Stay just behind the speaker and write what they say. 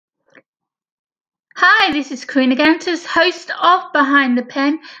Hi, this is Karina Gantus, host of Behind the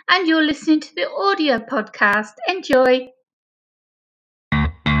Pen, and you're listening to the audio podcast. Enjoy.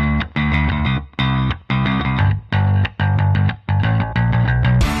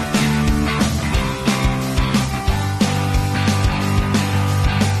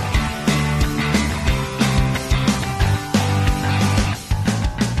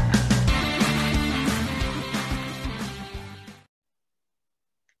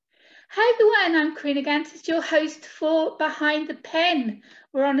 Hi everyone, I'm Karina Gantus, your host for Behind the Pen.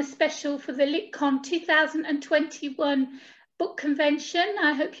 We're on a special for the LitCon 2021 book convention.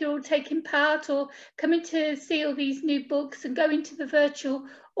 I hope you're all taking part or coming to see all these new books and going to the virtual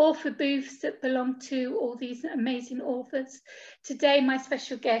author booths that belong to all these amazing authors. Today, my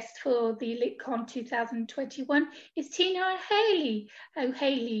special guest for the LitCon 2021 is Tina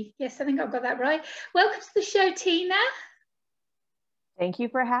O'Haley. Yes, I think I've got that right. Welcome to the show, Tina. Thank you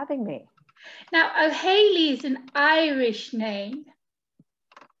for having me. Now, O'Haley is an Irish name.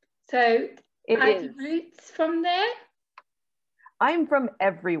 So, are your roots from there? I'm from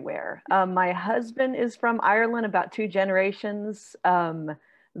everywhere. My husband is from Ireland, about 2 generations, though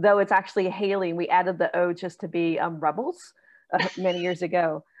it's actually Haley. We added the O just to be rebels many years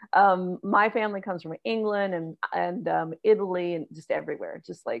ago. My family comes from England and Italy and just everywhere.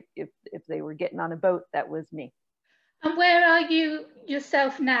 Just like if they were getting on a boat, that was me. And where are you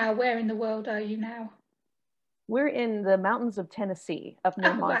yourself now? Where in the world are you now? We're in the mountains of Tennessee, up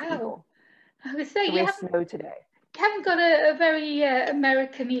near Mont Eagle. I would say so we have snow today. You haven't got a very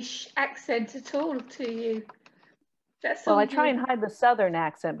American-ish accent at all to you. Well, I try and hide the Southern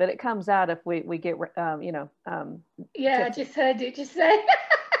accent, but it comes out if we get, yeah, tipsy. I just heard you just say.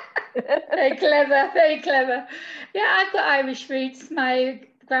 Very clever, very clever. Yeah, I've got Irish roots. My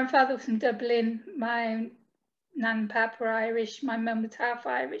grandfather was from Dublin. My nan and pap were Irish. My mum was half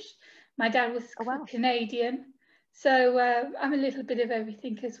Irish. My dad was Canadian. So I'm a little bit of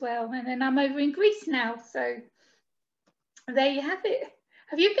everything as well. And then I'm over in Greece now. So there you have it.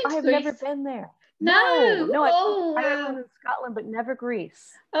 Have you been to Greece? I've never been there. No. Oh, wow. Ireland and Scotland, but never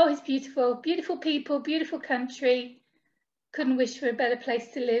Greece. Oh, it's beautiful. Beautiful people, beautiful country. Couldn't wish for a better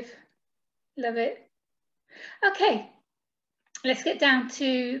place to live. Love it. Okay, let's get down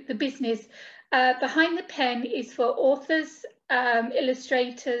to the business. Behind the Pen is for authors,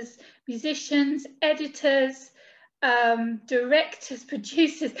 illustrators, musicians, editors, directors,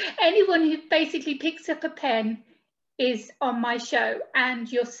 producers, anyone who basically picks up a pen is on my show.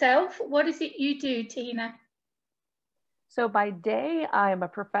 And yourself, what is it you do, Tina? So by day, I'm a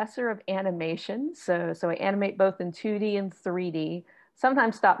professor of animation. So I animate both in 2D and 3D,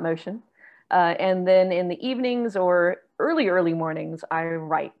 sometimes stop motion. And then in the evenings or early mornings, I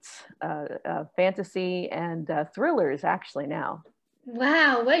write fantasy and thrillers actually now.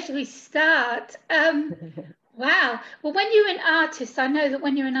 Wow, where should we start? Wow. Well, when you're an artist, I know that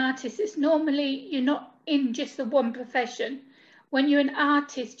when you're an artist, it's normally you're not in just the one profession. When you're an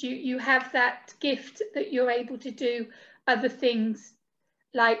artist, you have that gift that you're able to do other things.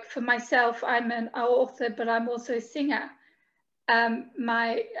 Like for myself, I'm an author, but I'm also a singer.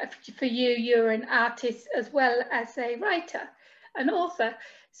 For you, you're an artist as well as a writer, an author.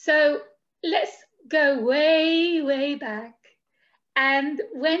 So let's go way back. And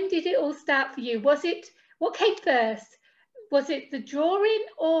when did it all start for you? What came first? Was it the drawing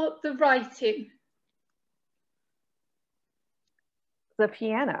or the writing? The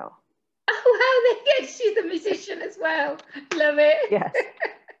piano. Oh, wow, she's a musician as well. Love it. Yes.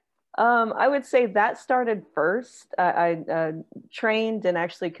 I would say that started first. I trained and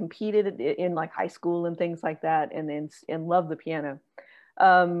actually competed in like high school and things like that, and loved the piano.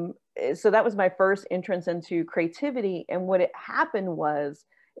 So that was my first entrance into creativity. And what it happened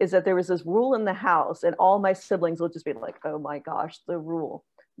is that there was this rule in the house, and all my siblings would just be like, "Oh my gosh, the rule."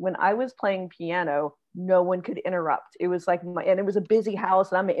 When I was playing piano, no one could interrupt. It was like, and it was a busy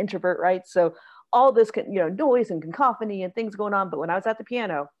house, and I'm an introvert, right? So all this, noise and cacophony and things going on. But when I was at the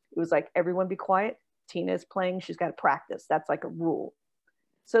piano, it was like, everyone be quiet. Tina is playing. She's got to practice. That's like a rule.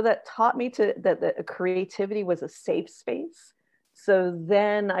 So that taught me that creativity was a safe space. So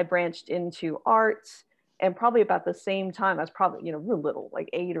then I branched into art, and probably about the same time, I was probably, real little, like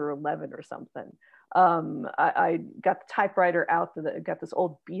 8 or 11 or something. I got the typewriter out, got this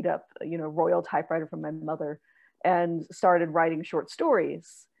old beat up, Royal typewriter from my mother, and started writing short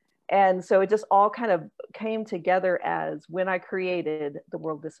stories. And so it just all kind of came together as when I created, the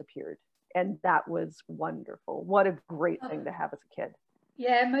world disappeared. And that was wonderful. What a great thing to have as a kid.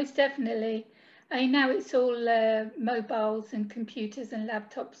 Yeah, most definitely. Now it's all mobiles and computers and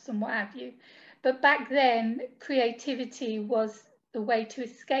laptops and what have you. But back then, creativity was the way to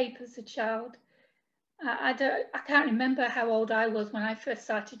escape as a child. I can't remember how old I was when I first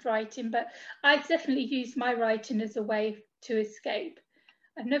started writing, but I definitely used my writing as a way to escape.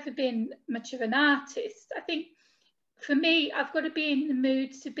 I've never been much of an artist. I think for me, I've got to be in the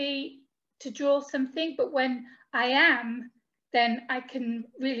mood to draw something, but when I am, then I can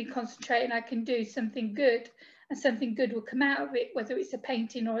really concentrate and I can do something good, and something good will come out of it, whether it's a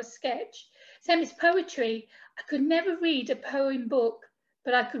painting or a sketch. Same as poetry. I could never read a poem book,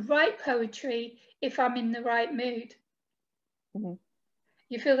 but I could write poetry if I'm in the right mood. Mm-hmm.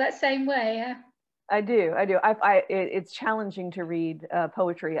 You feel that same way, yeah? I do. It's challenging to read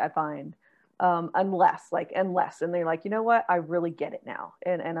poetry, I find, unless, and they're like, you know what, I really get it now,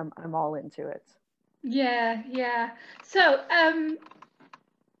 and I'm all into it. Yeah, yeah. So,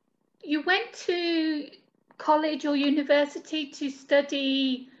 you went to college or university to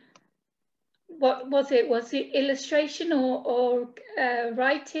study, what was it? Was it illustration or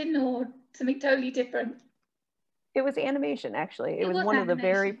writing or something totally different? It was animation, actually. It It was was one of the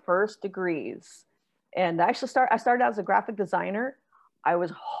very animation. first degrees. And I started out as a graphic designer. I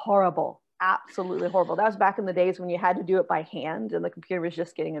was horrible, absolutely horrible. That was back in the days when you had to do it by hand and the computer was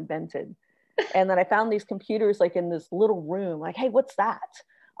just getting invented. And then I found these computers like in this little room, like, hey, what's that?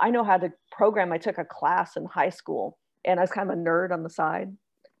 I know how to program. I took a class in high school and I was kind of a nerd on the side.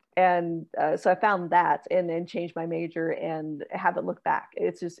 And so I found that and then changed my major and haven't looked back.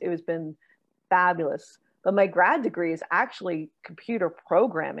 It was been fabulous. But my grad degree is actually computer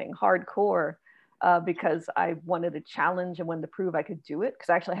programming, hardcore, because I wanted a challenge and wanted to prove I could do it because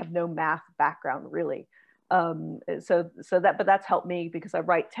I actually have no math background really. But that's helped me because I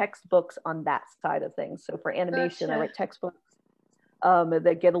write textbooks on that side of things. So for animation, I Gotcha. write textbooks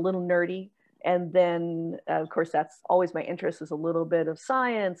that get a little nerdy. And then, of course, that's always my interest is a little bit of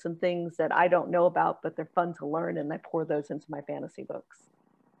science and things that I don't know about, but they're fun to learn. And I pour those into my fantasy books.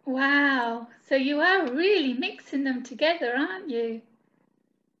 Wow. So you are really mixing them together, aren't you?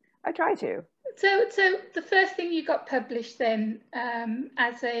 I try to. So the first thing you got published then,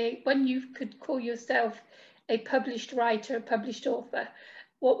 when you could call yourself a published writer, a published author,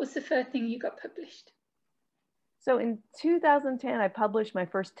 what was the first thing you got published? So in 2010, I published my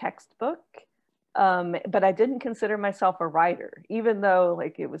first textbook, but I didn't consider myself a writer, even though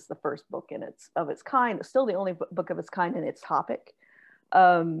like it was the first book of its kind. It's still the only book of its kind in its topic.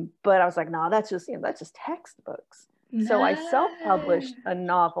 But I was like, no, that's just textbooks. So I No. self-published a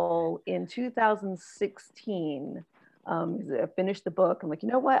novel in 2016. I finished the book. I'm like, you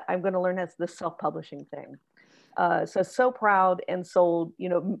know what? I'm going to learn this self-publishing thing. So proud, and sold,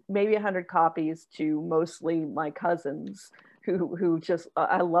 maybe 100 copies to mostly my cousins who just,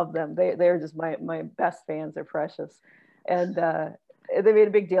 I love them. They're just my best fans. They're precious. And they made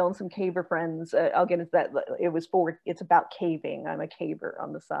a big deal, and some caver friends, I'll get into that. It's about caving. I'm a caver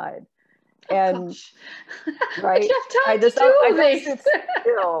on the side. Oh And gosh. Would right, you have time to do all I don't this? sit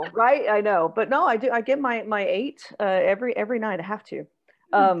still, right? I know, but no, I do. I get my 8 every night. I have to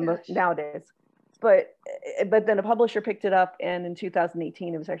Oh gosh. nowadays. But then a publisher picked it up, and in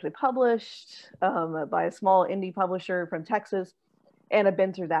 2018 it was actually published by a small indie publisher from Texas, and I've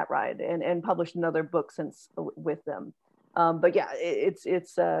been through that ride and published another book since with them. But yeah,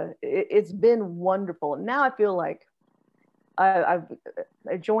 it's been wonderful. And now I feel like I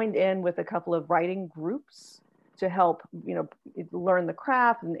joined in with a couple of writing groups to help, learn the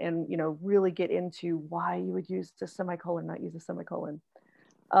craft and really get into why you would use a semicolon, not use a semicolon.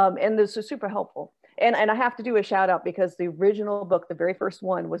 And this is super helpful. And I have to do a shout out because the original book, the very first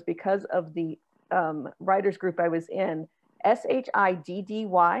one, was because of the writers group I was in, SHIDDY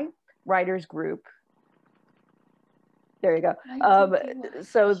writers group. There you go.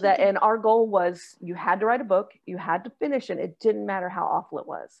 And our goal was you had to write a book, you had to finish it. It didn't matter how awful it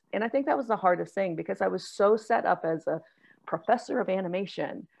was. And I think that was the hardest thing because I was so set up as a professor of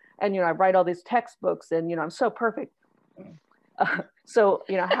animation. And, I write all these textbooks and, I'm so perfect. So,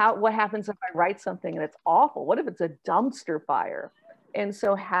 what happens if I write something and it's awful? What if it's a dumpster fire? And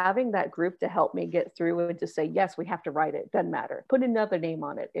so having that group to help me get through and to say, yes, we have to write it. Doesn't matter. Put another name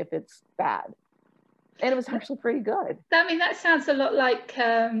on it if it's bad. And it was actually pretty good. I mean, that sounds a lot like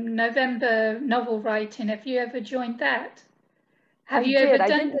November novel writing. Have you ever joined that? Have you ever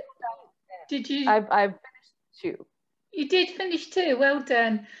done? Did you? I've finished 2. You did finish 2. Well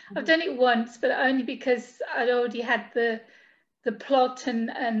done. Mm-hmm. I've done it once, but only because I'd already had the plot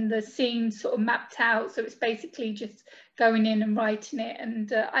and the scene sort of mapped out. So it's basically just going in and writing it,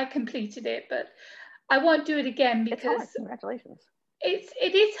 and I completed it. But I won't do it again because it's hard. Congratulations.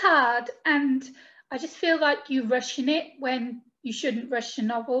 It is hard, and I just feel like you're rushing it when you shouldn't rush a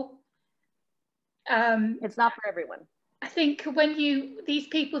novel. It's not for everyone. I think when these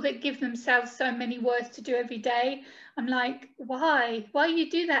people that give themselves so many words to do every day, I'm like, why? Why you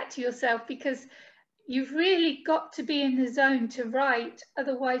do that to yourself? Because you've really got to be in the zone to write.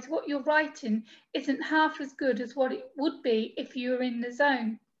 Otherwise, what you're writing isn't half as good as what it would be if you were in the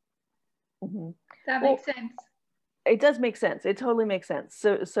zone. Mm-hmm. That Well, makes sense. it does make sense. It totally makes sense.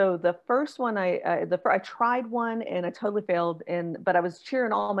 So the first one, I tried one and I totally failed, but I was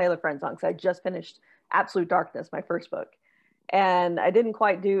cheering all my other friends on because I just finished Absolute Darkness, my first book, and I didn't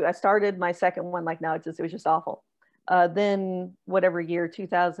quite do. I started my second one like, no, it was just awful. Then whatever year,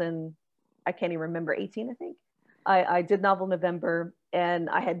 2000, I can't even remember, 18, I think. I did Novel November, and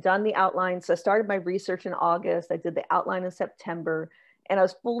I had done the outline. So I started my research in August. I did the outline in September, and I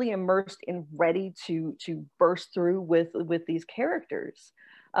was fully immersed and ready to burst through with these characters.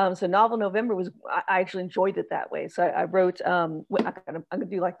 So Novel November I actually enjoyed it that way. So I wrote, I'm gonna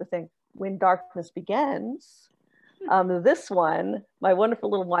do like the thing, When Darkness Begins. This one, my wonderful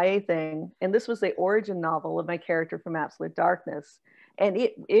little YA thing, and this was the origin novel of my character from Absolute Darkness, and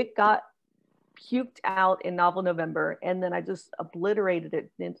it got puked out in Novel November, and then I just obliterated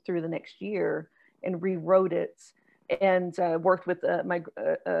it through the next year and rewrote it, and worked with my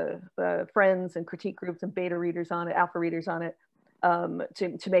friends and critique groups and beta readers on it, alpha readers on it,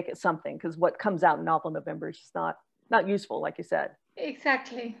 to make it something, because what comes out in Novel November is just not useful, like you said.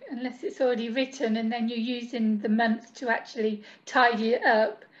 Exactly, unless it's already written and then you're using the month to actually tidy it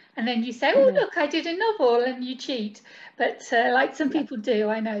up. And then you say, oh, look, I did a novel, and you cheat. But like some people do,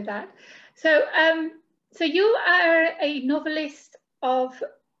 I know that. So, so you are a novelist of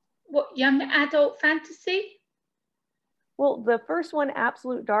what, young adult fantasy? Well, the first one,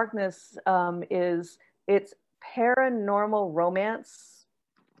 Absolute Darkness, it's paranormal romance.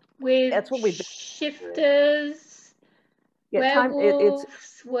 With That's what we've been shifters, yeah, werewolves,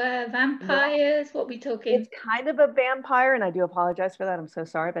 were no, vampires? What are we talking? it's kind of a vampire, and I do apologize for that. I'm so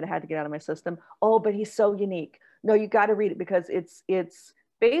sorry, but I had to get out of my system. Oh, but he's so unique. No, you got to read it because it's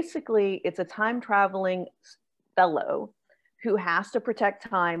basically it's a time traveling fellow who has to protect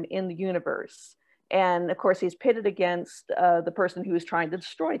time in the universe, and of course he's pitted against the person who is trying to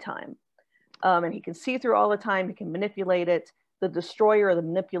destroy time. And he can see through all the time. He can manipulate it. The destroyer or the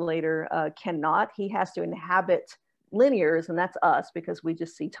manipulator cannot. He has to inhabit linears, and that's us because we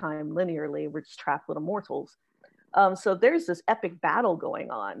just see time linearly. We're just trapped little mortals. So there's this epic battle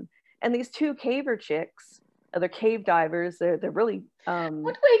going on, and these two caver chicks, they're cave divers. They're really. What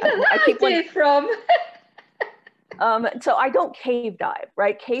do we got that idea from? So I don't cave dive,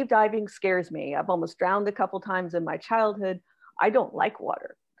 right? Cave diving scares me. I've almost drowned a couple times in my childhood. I don't like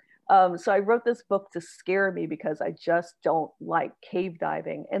water. So I wrote this book to scare me because I just don't like cave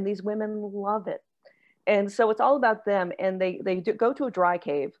diving, and these women love it. And so it's all about them, and they go to a dry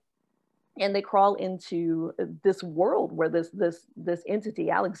cave, and they crawl into this world where this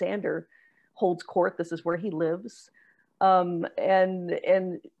entity, Alexander, holds court. This is where he lives, and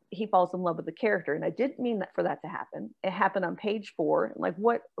he falls in love with the character. And I didn't mean that for that to happen. It happened on page 4. Like,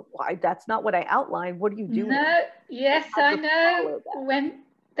 what? Why? That's not what I outlined. What are you doing? No, yes, I know. When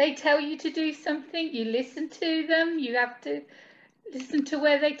they tell you to do something, you listen to them. You have to listen to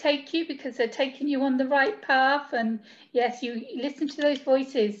where they take you because they're taking you on the right path. And yes, you listen to those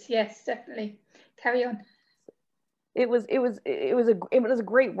voices. Yes, definitely. Carry on. It was a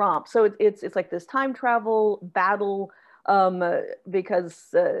great romp. So it's like this time travel battle, because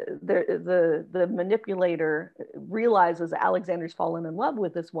the manipulator realizes Alexander's fallen in love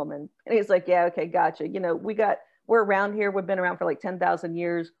with this woman, and he's like, yeah, okay, gotcha. We're around here. We've been around for like 10,000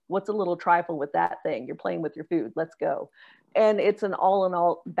 years. What's a little trifle with that thing? You're playing with your food. Let's go. And it's an all in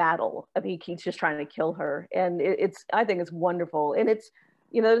all battle. I mean, he's just trying to kill her, and I think it's wonderful, and it's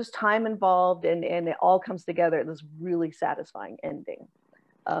there's time involved, and it all comes together in this really satisfying ending.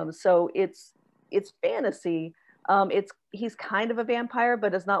 So it's fantasy. He's kind of a vampire,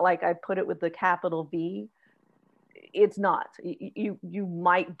 but it's not like I put it with the capital V. It's not. You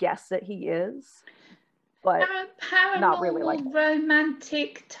might guess that he is, but not really like that.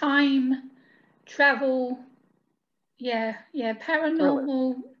 Romantic time travel. Yeah,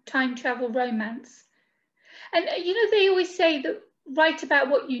 paranormal time travel romance. And they always say that write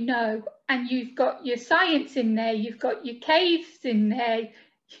about what you know, and you've got your science in there, you've got your caves in there,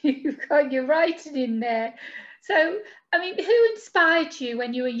 you've got your writing in there. So, I mean, who inspired you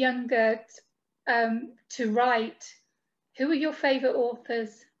when you were younger to write? Who were your favorite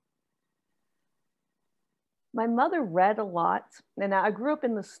authors? My mother read a lot, and I grew up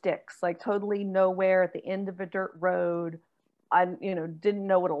in the sticks, like totally nowhere at the end of a dirt road. I didn't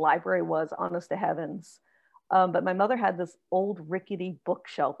know what a library was, honest to heavens. But my mother had this old rickety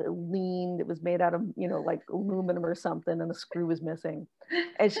bookshelf. It leaned, it was made out of, you know, like aluminum or something, and the screw was missing.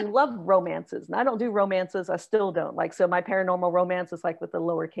 And she loved romances. And I don't do romances. I still don't. Like, so my paranormal romance is like with the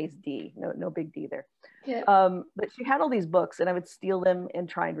lowercase d, no big D there. Yeah. But she had all these books and I would steal them and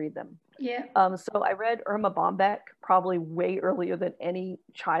try and read them. Yeah. So I read Irma Bombeck probably way earlier than any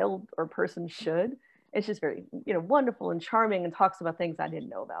child or person should. And she's very, you know, wonderful and charming and talks about things I didn't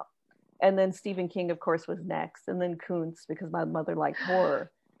know about. And then Stephen King, of course, was next. And then Kuntz, because my mother liked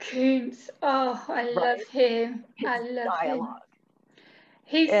horror. Kuntz, oh, I love him. I love dialogue.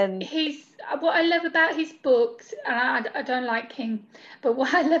 He's what I love about his books, and I don't like King, but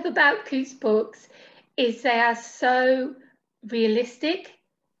what I love about Kuntz's books is they are so realistic,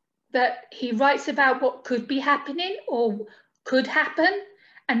 that he writes about what could be happening or could happen.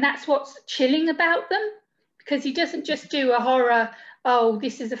 And that's what's chilling about them, because he doesn't just do a horror, oh,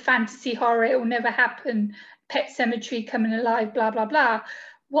 this is a fantasy horror, it will never happen, Pet Cemetery coming alive, blah, blah, blah.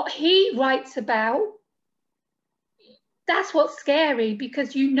 What he writes about, that's what's scary,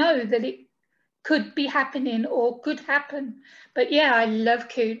 because you know that it could be happening or could happen. But yeah, I love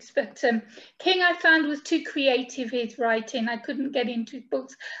Kuntz. But King, I found, was too creative, his writing. I couldn't get into his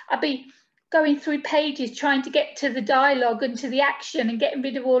books. I'd be going through pages trying to get to the dialogue and to the action and getting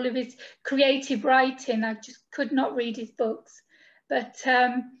rid of all of his creative writing. I just could not read his books. But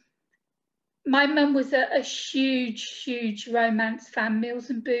my mum was a huge romance fan, Mills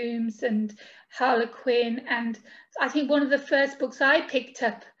and Booms and Harlequin. And I think one of the first books I picked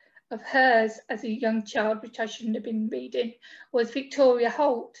up of hers as a young child, which I shouldn't have been reading, was Victoria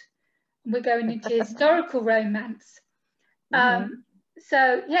Holt. And we're going into historical romance.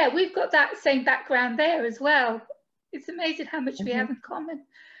 So yeah, we've got that same background there as well. It's amazing how much we have in common.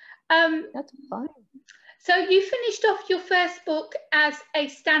 That's fine. So you finished off your first book as a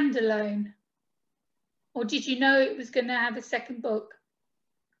standalone, or did you know it was going to have a second book?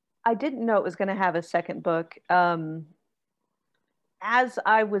 I didn't know it was going to have a second book. As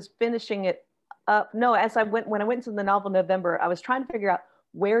I was finishing it up, when I went to the novel November, I was trying to figure out,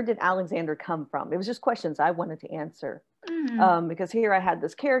 where did Alexander come from? It was just questions I wanted to answer. Because here I had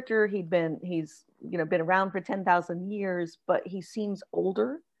this character, he's been around for 10,000 years, but he seems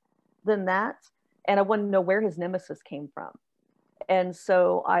older than that. And I wanted to know where his nemesis came from. And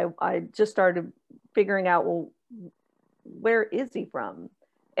so I just started figuring out, well, where is he from?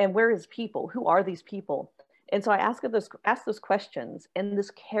 And where is people? Who are these people? And so I asked those questions, and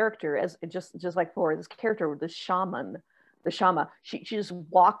this character, as just like Flora, this character, the Shama, she just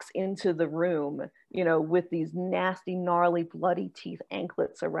walks into the room, you know, with these nasty, gnarly, bloody teeth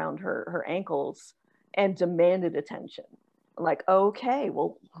anklets around her ankles, and demanded attention. I'm like, okay,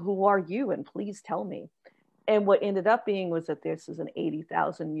 well, who are you? And please tell me. And what ended up being was that this is an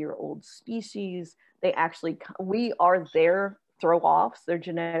 80,000-year-old species. We are their throw-offs, their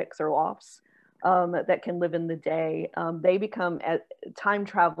genetic throw-offs, that can live in the day. They become time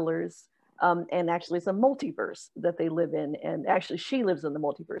travelers, and actually it's a multiverse that they live in. And actually she lives in the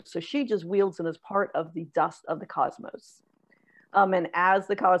multiverse. So she just wields in as part of the dust of the cosmos. And as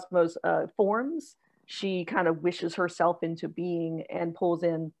the cosmos forms, she kind of wishes herself into being and pulls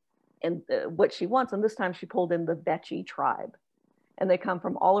in what she wants. And this time she pulled in the Vechi tribe, and they come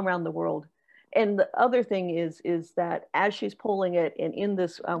from all around the world. And the other thing is that as she's pulling it, and in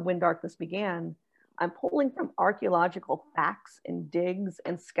this When Darkness Began, I'm pulling from archaeological facts and digs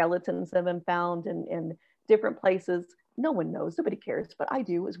and skeletons that have been found in different places. No one knows, nobody cares, but I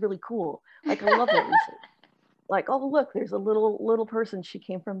do. It's really cool. Like, I love it. Like, oh, look, there's a little person. She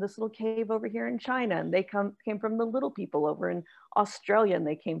came from this little cave over here in China, and they came from the little people over in Australia, and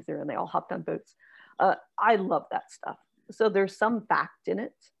they came through and they all hopped on boats. I love that stuff. So there's some fact in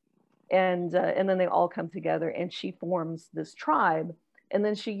it. And then they all come together, and she forms this tribe. And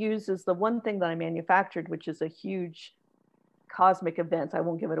then she uses the one thing that I manufactured, which is a huge cosmic event, I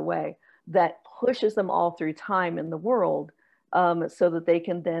won't give it away, that pushes them all through time in the world, so that they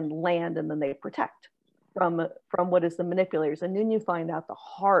can then land, and then they protect from what is the manipulators. And then you find out the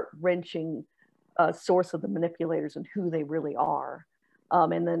heart-wrenching source of the manipulators and who they really are.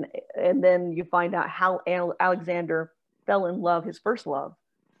 And then you find out how Alexander fell in love, his first love.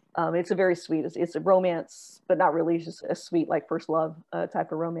 It's a very sweet, it's a romance, but not really, it's just a sweet, like, first love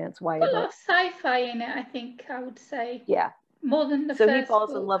type of romance. Why? A lot of sci-fi in it, I think I would say. Yeah. More than the first So he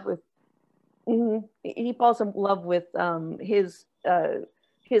falls book. in love with, he falls in love with his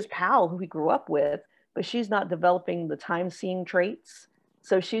pal who he grew up with, but she's not developing the time-seeing traits.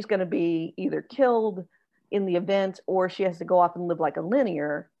 So she's going to be either killed in the event, or she has to go off and live like a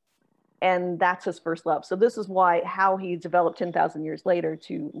linear. And that's his first love. So this is why how he developed 10,000 years later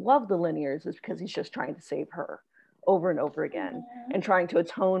to love the Linears is because he's just trying to save her over and over again and trying to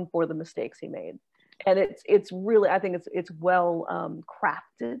atone for the mistakes he made. And it's really, I think it's well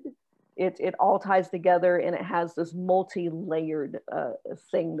crafted. It all ties together, and it has this multi-layered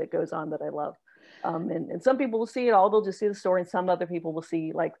thing that goes on that I love. And some people will see it all, they'll just see the story, and some other people will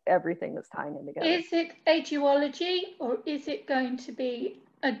see like everything that's tying in together. Is it a duology, or is it going to be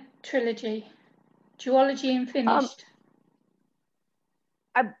a trilogy? Duology and finished?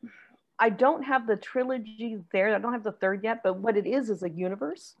 I don't have the trilogy there. I don't have the third yet, but what it is a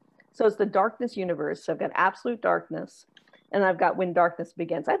universe. So it's the Darkness universe. So I've got Absolute Darkness, and I've got When Darkness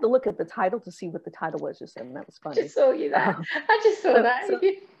Begins. I had to look at the title to see what the title was just then. That was funny. I just saw you that. I just saw that.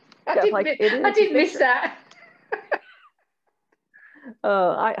 I didn't miss that.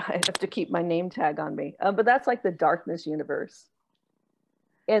 I have to keep my name tag on me. But that's like the Darkness universe.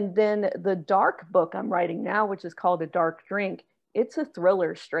 And then the dark book I'm writing now, which is called A Dark Drink, it's a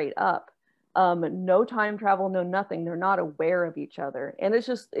thriller straight up. No time travel, no nothing. They're not aware of each other. And it's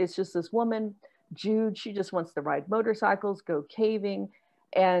just this woman, Jude, she just wants to ride motorcycles, go caving,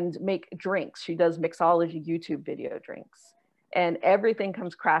 and make drinks. She does mixology YouTube video drinks. And everything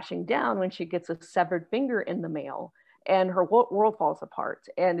comes crashing down when she gets a severed finger in the mail, and her world falls apart.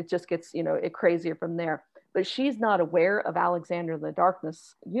 And it just gets, crazier from there. But she's not aware of Alexander in the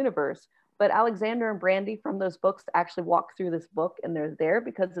Darkness universe. But Alexander and Brandy from those books actually walk through this book, and they're there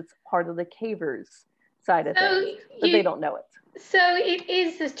because it's part of the Cavers side of things, but they don't know it. So it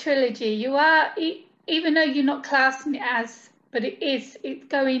is a trilogy. You are, even though you're not classing it as, but it's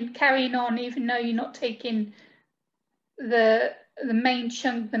carrying on, even though you're not taking the main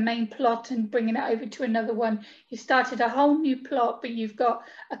chunk, the main plot, and bringing it over to another one. You started a whole new plot, but you've got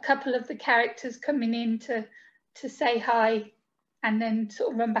a couple of the characters coming in to say hi, and then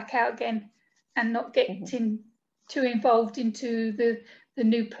sort of run back out again, and not getting too involved into the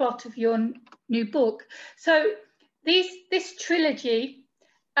new plot of your new book. So this trilogy,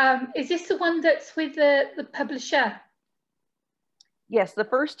 is this the one that's with the publisher? Yes, the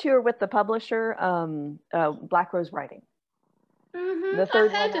first two are with the publisher, Black Rose Writing. The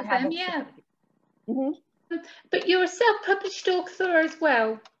third I've heard of them, yeah. But you're a self-published author as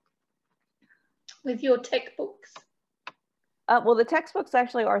well, with your tech books. Well, the textbooks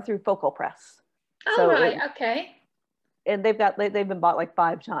actually are through Focal Press. Oh, so right, okay. And they've been bought like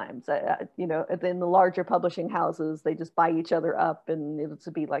 5 times. In the larger publishing houses, they just buy each other up, and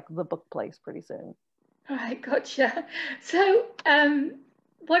it'll be like the book place pretty soon. All right, gotcha. So,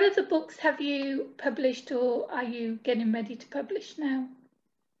 what other books have you published, or are you getting ready to publish now?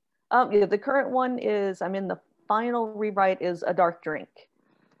 The current one is, I'm in the final rewrite, is A Dark Drink,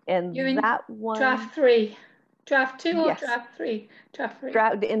 and you're in that one draft 3. Draft 2 or yes. draft 3? Draft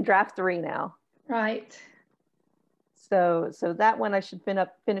 3. In draft 3 now. Right. So that one I should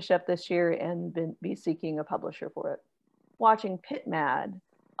finish up this year and be seeking a publisher for it. Watching Pit Mad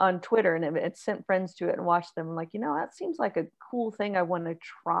on Twitter, and it sent friends to it and watched them. I'm like, that seems like a cool thing I want to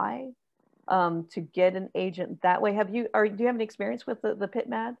try, to get an agent that way. Do you have any experience with the Pit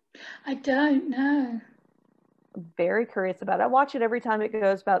Mad? I don't know. I'm very curious about it. I watch it every time it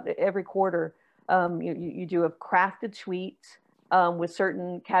goes, about every quarter. You do a crafted tweet with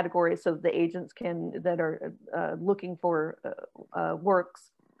certain categories, so the agents that are looking for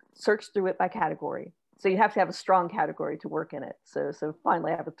works search through it by category. So you have to have a strong category to work in it. So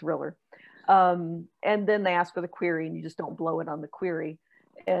finally I have a thriller. And then they ask for the query, and you just don't blow it on the query,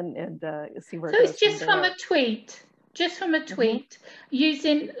 and see where it goes. So it's just from a tweet,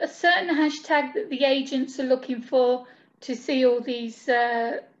 using a certain hashtag that the agents are looking for to see all these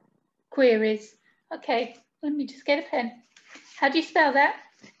queries. Okay, let me just get a pen. How do you spell that?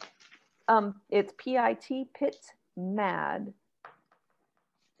 It's P-I-T, Pit Mad.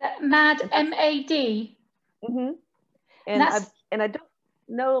 Mad, M-A-D. And I don't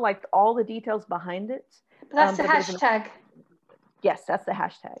know like all the details behind it. But that's the hashtag. Yes, that's the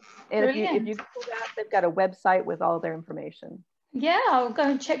hashtag. And if you Google that, they've got a website with all their information. Yeah, I'll go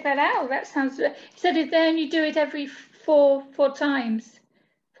and check that out. That sounds. So then you do it every four times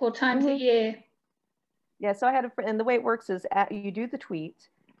a year. Yeah, so I had a friend, and the way it works is you do the tweet,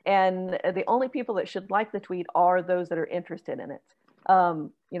 and the only people that should like the tweet are those that are interested in it,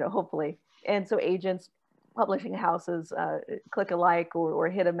 hopefully. And so agents, publishing houses, click a like or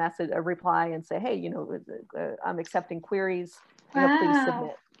hit a reply and say, hey, I'm accepting queries, please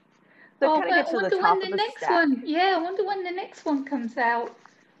submit. So kind of get to the top of the stack. Yeah, I wonder when the next one comes out.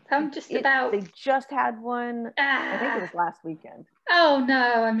 They just had one, I think it was last weekend. Oh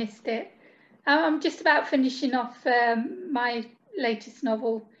no, I missed it. I'm just about finishing off my latest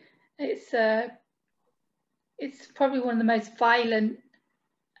novel, It's probably one of the most violent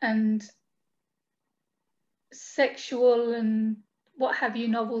and sexual and what have you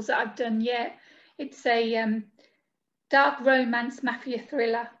novels that I've done yet. It's a dark romance mafia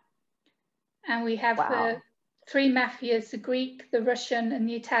thriller, and we have the three mafias: the Greek, the Russian, and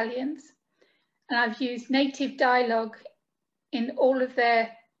the Italians. And I've used native dialogue in all of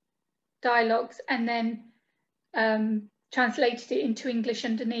their dialogues, and then translated it into English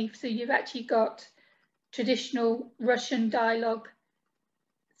underneath. So you've actually got traditional Russian dialogue,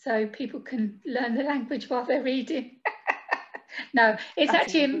 so people can learn the language while they're reading. No, it's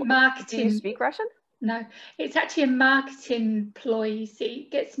actually a marketing. Do you speak Russian? No, it's actually a marketing ploy, you see.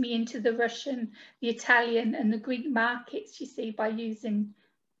 It gets me into the Russian, the Italian, and the Greek markets, you see, by using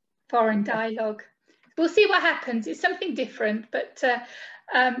foreign dialogue. We'll see what happens. It's something different, but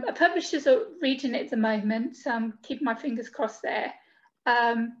publishers are reading it at the moment, so I'm keeping my fingers crossed there.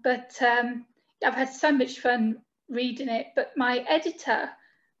 I've had so much fun reading it, but my editor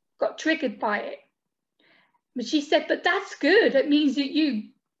got triggered by it. But she said, but that's good. It means that you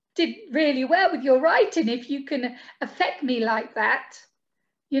did really well with your writing if you can affect me like that,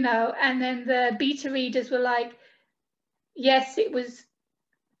 you know. And then the beta readers were like, yes, it was,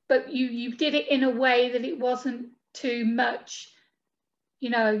 but you did it in a way that it wasn't too much, you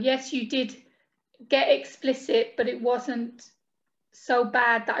know. Yes, you did get explicit, but it wasn't so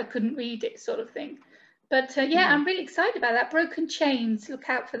bad that I couldn't read it, sort of thing. But yeah, I'm really excited about that. Broken Chains, look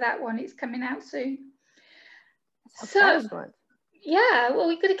out for that one. It's coming out soon. So yeah, well,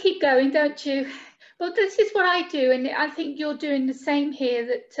 we've got to keep going, don't you? Well, this is what I do, and I think you're doing the same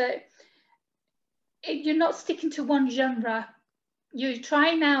here, that you're not sticking to one genre. You're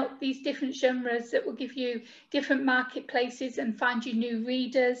trying out these different genres that will give you different marketplaces and find you new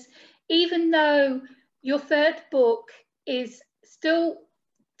readers, even though your third book is still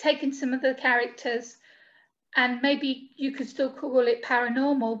taking some of the characters, and maybe you could still call it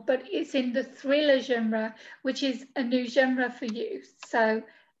paranormal, but it's in the thriller genre, which is a new genre for you. So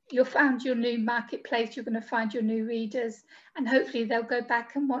you'll find your new marketplace, you're going to find your new readers, and hopefully they'll go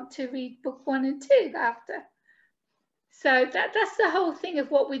back and want to read book 1 and 2 after. So that's the whole thing of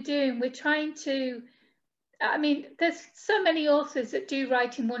what we're doing. We're trying to, I mean, there's so many authors that do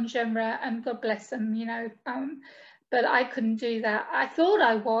write in one genre, and God bless them, you know, but I couldn't do that. I thought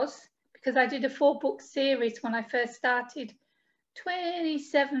I was, because I did a 4-book series when I first started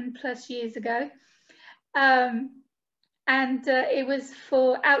 27 plus years ago. It was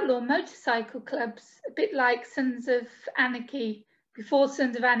for outlaw motorcycle clubs, a bit like Sons of Anarchy. Before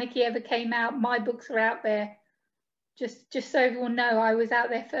Sons of Anarchy ever came out, my books were out there. Just so everyone know, I was out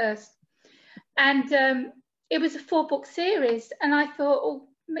there first. And it was a 4-book series. And I thought, oh,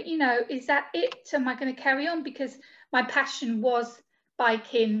 you know, is that it? Am I going to carry on? Because my passion was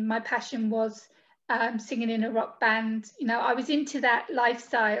biking. My passion was singing in a rock band. You know, I was into that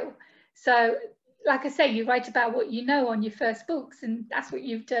lifestyle. So like I say, you write about what you know on your first books, and that's what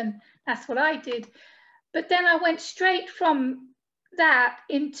you've done. That's what I did. But then I went straight from that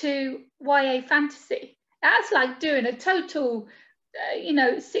into YA fantasy. That's like doing a total, you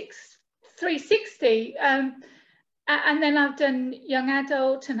know, 360. And then I've done young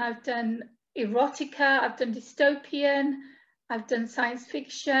adult, and I've done erotica, I've done dystopian, I've done science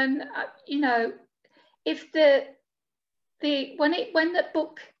fiction. You know, if when the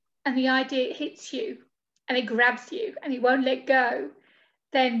book and the idea hits you and it grabs you and it won't let go,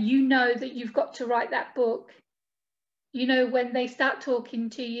 then you know that you've got to write that book. You know, when they start talking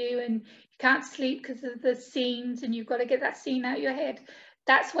to you and you can't sleep because of the scenes and you've got to get that scene out of your head,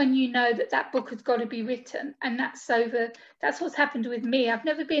 that's when you know that that book has got to be written. And that's what's happened with me. I've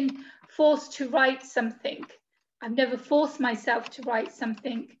never been forced to write something. I've never forced myself to write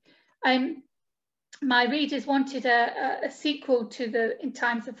something. My readers wanted a sequel to In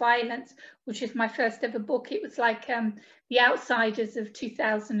Times of Violence, which is my first ever book. It was like The Outsiders of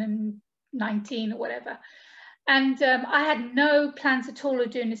 2019 or whatever. And I had no plans at all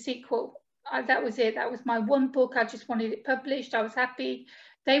of doing a sequel. That was it. That was my one book. I just wanted it published. I was happy.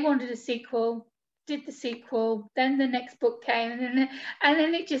 They wanted a sequel, did the sequel. Then the next book came, and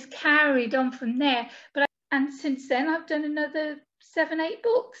then it just carried on from there. And since then, I've done another 7, 8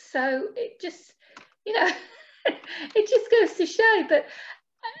 books. So it just, you know, it just goes to show. But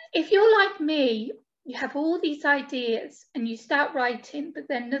if you're like me, you have all these ideas and you start writing, but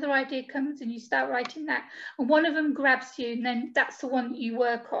then another idea comes and you start writing that, and one of them grabs you, and then that's the one that you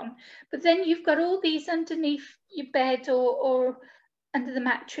work on. But then you've got all these underneath your bed or under the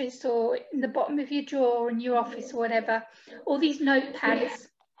mattress or in the bottom of your drawer in your office or whatever, all these notepads.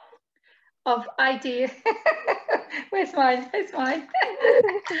 of ideas. Where's mine? Where's mine?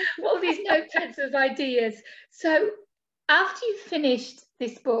 All these notepads of ideas. So after you've finished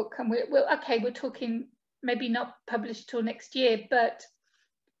this book, and we're talking maybe not published till next year, but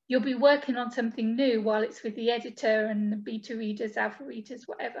you'll be working on something new while it's with the editor and the beta readers, alpha readers,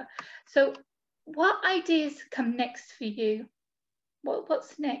 whatever. So what ideas come next for you?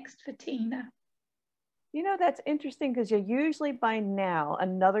 What's next for Tina? You know, that's interesting because usually by now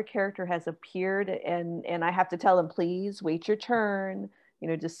another character has appeared and I have to tell them, please wait your turn. You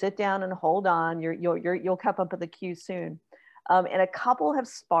know, just sit down and hold on. You'll come up with the queue soon. And a couple have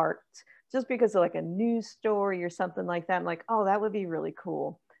sparked just because of like a news story or something like that. I'm like, oh, that would be really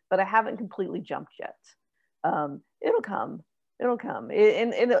cool. But I haven't completely jumped yet. It'll come. It'll come.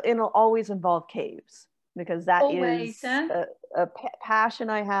 And it'll always involve caves because that Always, is huh? a passion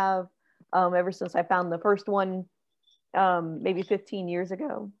I have. Ever since I found the first one, maybe 15 years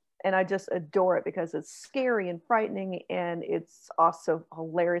ago. And I just adore it because it's scary and frightening and it's also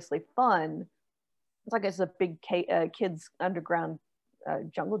hilariously fun. It's like it's a big kids underground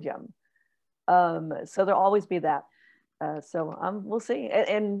jungle gym. So there'll always be that. So we'll see.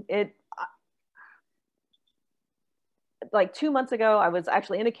 And it, like 2 months ago, I was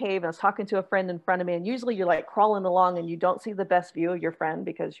actually in a cave and I was talking to a friend in front of me. And usually you're like crawling along and you don't see the best view of your friend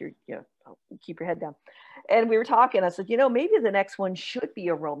because you keep your head down. And we were talking, I said, maybe the next one should be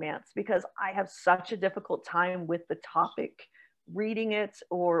a romance because I have such a difficult time with the topic, reading it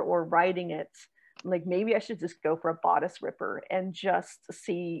or writing it. Like maybe I should just go for a bodice ripper and just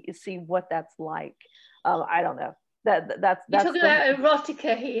see what that's like. I don't know. That's You're talking about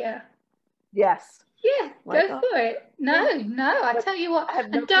erotica here. Yes. Yeah, like, go for it. No, I tell you what,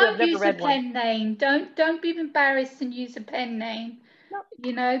 and don't use a pen name. Don't be embarrassed and use a pen name.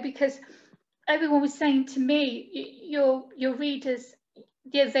 No. Because everyone was saying to me, your readers,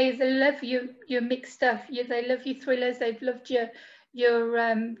 yeah, they love your mixed stuff. Yeah, they love your thrillers. They've loved your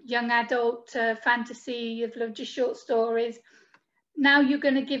young adult fantasy. You've loved your short stories. Now you're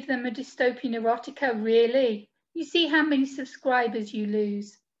going to give them a dystopian erotica, really? You see how many subscribers you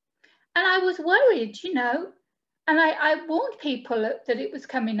lose. And I was worried, and I warned people that it was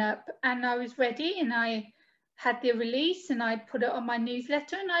coming up, and I was ready, and I had the release, and I put it on my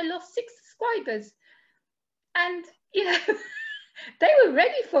newsletter, and I lost 6 subscribers. And they were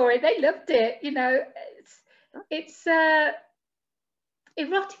ready for it. They loved it. It's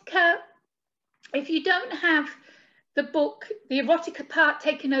erotica. If you don't have the book, the erotica part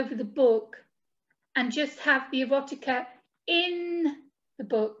taken over the book, and just have the erotica in the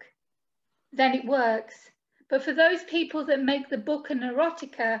book, then it works. But for those people that make the book an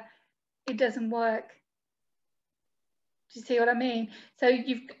erotica, it doesn't work. Do you see what I mean? So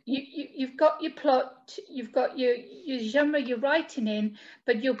you've got your plot, you've got your genre you're writing in,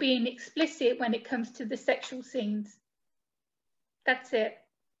 but you're being explicit when it comes to the sexual scenes. That's it.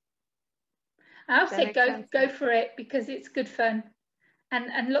 I'll say go for it because it's good fun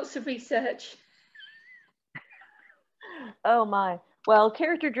and lots of research. Oh my. Well,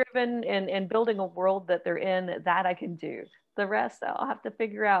 character driven and building a world that they're in, that I can do. The rest I'll have to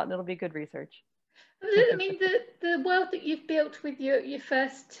figure out and it'll be good research. I mean, the world that you've built with your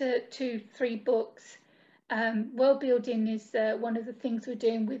first 2-3 books, world building is one of the things we're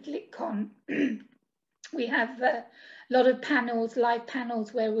doing with LitCon. We have a lot of panels, live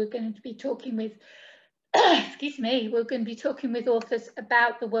panels, where we're going to be talking with, excuse me, we're going to be talking with authors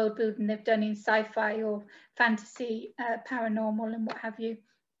about the world building they've done in sci-fi or fantasy, paranormal and what have you.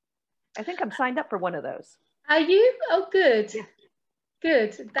 I think I'm signed up for one of those. Are you? Oh, good. Yeah.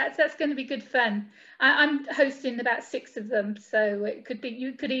 Good. That's going to be good fun. I'm hosting about 6 of them, so it could be,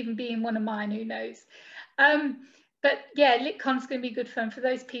 you could even be in one of mine, who knows. But yeah, LitCon's going to be good fun for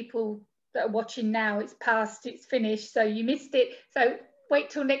those people that are watching now. It's past, it's finished, so you missed it. So wait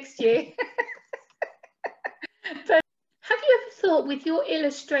till next year. But have you ever thought, with your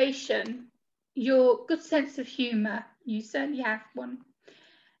illustration, your good sense of humour, you certainly have one,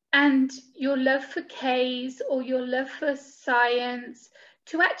 and your love for caves or your love for science,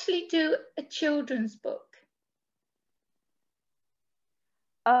 to actually do a children's book?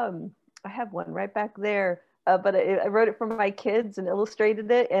 I have one right back there, but I wrote it for my kids and illustrated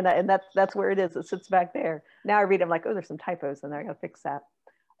it, and that's where it is. It sits back there. Now I read it, I'm like, oh, there's some typos in there. I gotta fix that.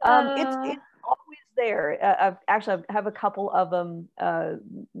 It's always there. I have a couple of them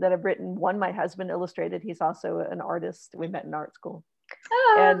that I've written. One my husband illustrated. He's also an artist. We met in art school.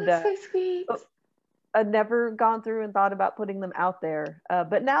 Oh, and, that's so sweet. I've never gone through and thought about putting them out there,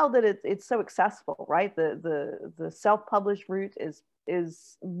 but now that it's so accessible, right? The self-published route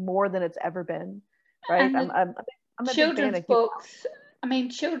is more than it's ever been, right? I'm a children's books I mean,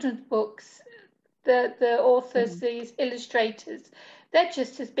 children's books, the authors, these illustrators, they're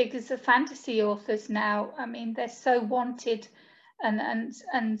just as big as the fantasy authors now. I mean, they're so wanted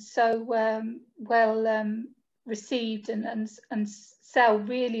and so well received and sell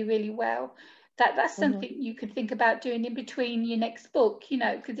really, really well. That's something you could think about doing in between your next book, you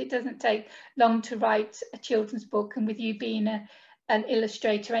know, because it doesn't take long to write a children's book. And with you being an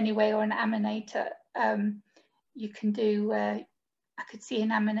illustrator anyway, or an animator, you can do, I could see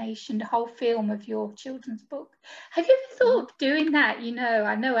an animation, the whole film of your children's book. Have you ever thought of doing that? You know,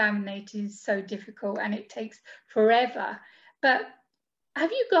 I know animating is so difficult and it takes forever, but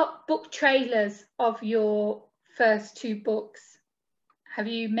have you got book trailers of your first 2 books? Have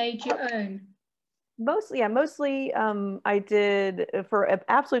you made your own? Mostly, yeah, mostly I did for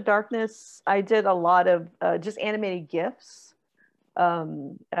Absolute Darkness, I did a lot of just animated GIFs.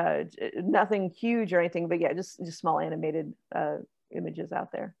 Nothing huge or anything, but yeah, just small animated images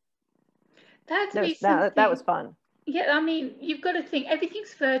out there. That was fun. Yeah, I mean, you've got to think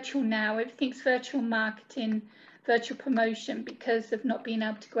everything's virtual now. Everything's virtual marketing, virtual promotion, because of not being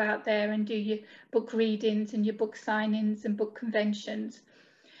able to go out there and do your book readings and your book signings and book conventions.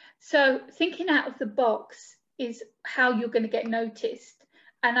 So thinking out of the box is how you're going to get noticed.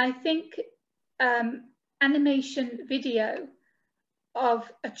 And I think animation video of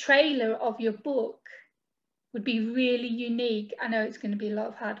a trailer of your book would be really unique. I know it's going to be a lot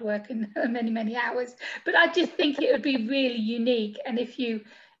of hard work and many, many hours, but I just think it would be really unique. And if you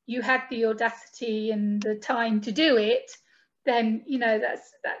had the audacity and the time to do it, then, you know,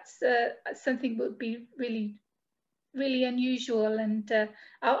 that's something that would be really, really unusual. And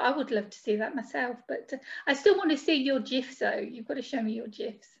I would love to see that myself, but I still want to see your GIFs though. You've got to show me your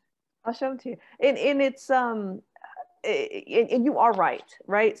GIFs. I'll show them to you. And it's and you are right.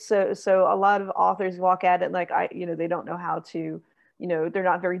 So a lot of authors walk at it like they don't know how to, they're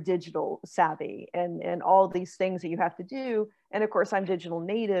not very digital savvy and all these things that you have to do. And of course I'm digital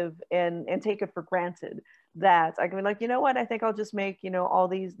native and take it for granted that I can be like, you know what, I think I'll just make, all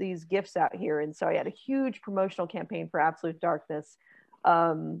these GIFs out here. And so I had a huge promotional campaign for Absolute Darkness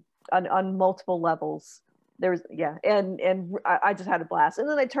on multiple levels. And I just had a blast. And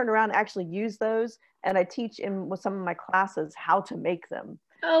then I turned around and actually use those, and I teach with some of my classes how to make them.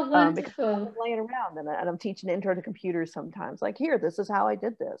 Oh, wonderful. Because I'm laying around and I'm teaching intro to computers sometimes. Like, here, this is how I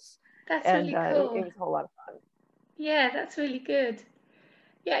did this. That's really cool. It was a whole lot of fun. Yeah, that's really good.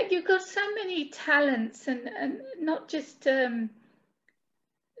 Yeah, you've got so many talents and not just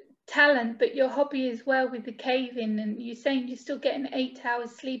talent, but your hobby as well with the caving. And you're saying you're still getting 8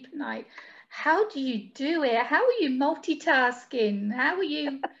 hours sleep at night. How do you do it? How are you multitasking? How are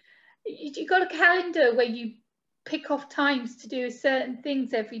you? You got a calendar where you pick off times to do certain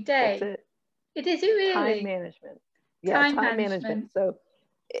things every day. That's it. Is it really? Time management. Yeah, time management. So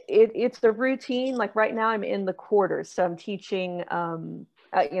it's the routine. Like right now I'm in the quarters. So I'm teaching,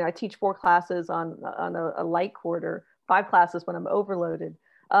 I teach 4 classes on a light quarter, 5 classes when I'm overloaded.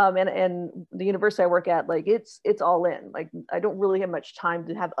 And the university I work at, like it's all in. Like I don't really have much time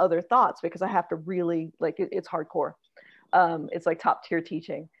to have other thoughts because I have to really it's hardcore. It's like top tier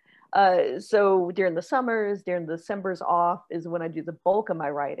teaching. So during the summers, during the December's off is when I do the bulk of my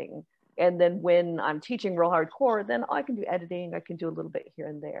writing. And then when I'm teaching real hardcore, then I can do editing. I can do a little bit here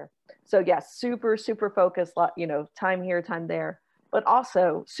and there. So yes, super, super focused, time here, time there, but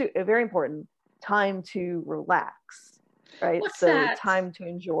also very important, time to relax, right? What's that? Time to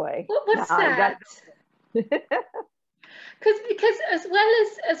enjoy. What's that? Because as well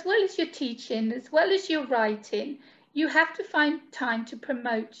as your teaching, as well as your writing, you have to find time to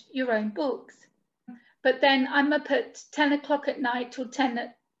promote your own books. But then I'm up at 10 o'clock at night till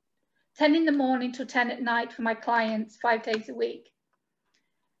 10 in the morning till 10 at night for my clients 5 days a week.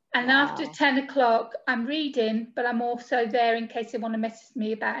 And wow. After 10 o'clock, I'm reading, but I'm also there in case they want to message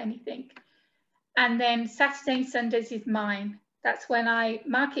me about anything. And then Saturday and Sundays is mine. That's when I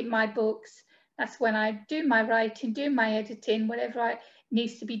market my books. That's when I do my writing, do my editing, whatever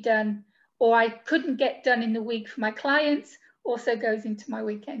needs to be done, or I couldn't get done in the week for my clients, also goes into my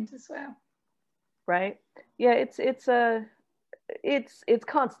weekends as well. Right. Yeah, it's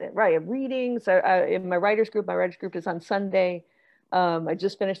constant, right? I'm reading. So in my writers group is on Sunday. I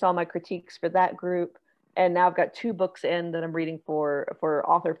just finished all my critiques for that group. And now I've got 2 books in that I'm reading for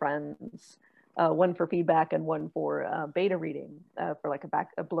author friends. One for feedback and one for beta reading for like a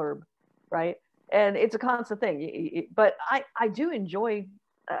blurb, right? And it's a constant thing. But I do enjoy,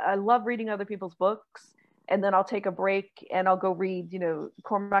 I love reading other people's books. And then I'll take a break and I'll go read,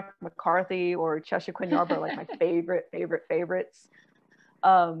 Cormac McCarthy or Cheshire Quinn Yarborough, like my favorites.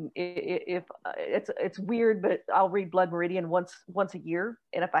 If it's weird, but I'll read Blood Meridian once a year,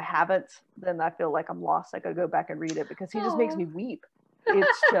 and if I haven't, then I feel like I'm lost. Like I go back and read it because he just makes me weep.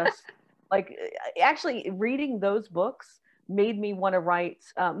 It's just like, actually reading those books made me want to write,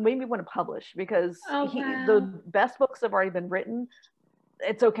 made me want to publish, because the best books have already been written.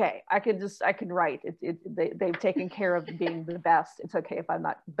 It's okay. I can write. They've taken care of being the best. It's okay if I'm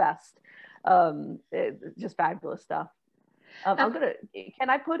not best. Just fabulous stuff. Can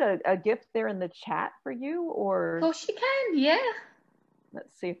I put a gift there in the chat for you, or? Of course you can, yeah.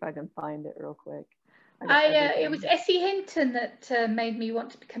 Let's see if I can find it real quick. It was Essie Hinton that made me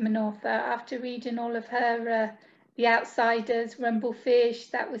want to become an author after reading all of her The Outsiders,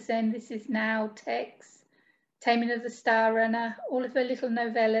 Rumblefish, That Was Then, This Is Now, Tex, Taming of the Star Runner, all of her little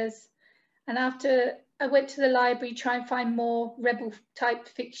novellas. And after I went to the library to try and find more rebel type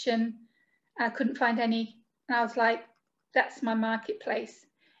fiction, I couldn't find any. And I was like, that's my marketplace.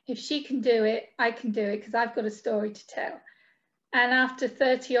 If she can do it, I can do it, because I've got a story to tell. And after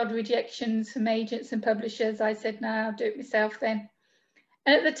 30 odd rejections from agents and publishers, I said, no, I'll do it myself then.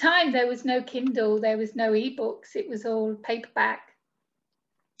 And at the time, there was no Kindle, there was no ebooks, it was all paperback.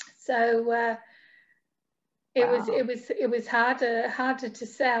 So it was harder to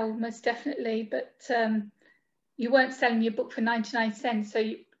sell, most definitely. But you weren't selling your book for 99 cents,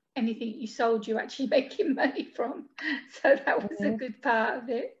 so anything you sold, you're actually making money from. So that was a good part of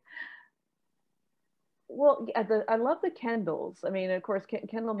it. Well, yeah, I love the Kindles. I mean, of course,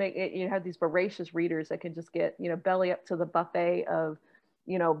 Kindle you have these voracious readers that can just get, belly up to the buffet of,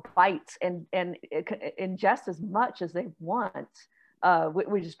 bites and ingest as much as they want,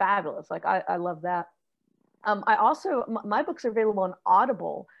 which is fabulous. Like, I love that. I also, my books are available on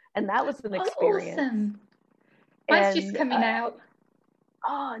Audible, and that was an experience. Awesome. Mine's just coming out.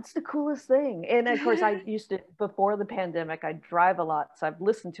 Oh, it's the coolest thing. And of course, I used to, before the pandemic, I drive a lot. So I've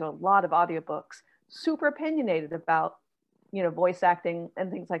listened to a lot of audiobooks, super opinionated about, voice acting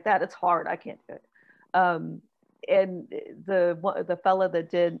and things like that. It's hard. I can't do it. And the fella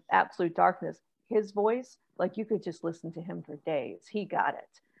that did Absolute Darkness, his voice, like, you could just listen to him for days. He got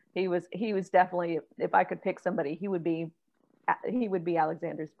it. He was definitely, if I could pick somebody, he would be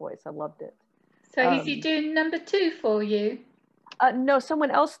Alexander's voice. I loved it. So is he doing number 2 for you? No,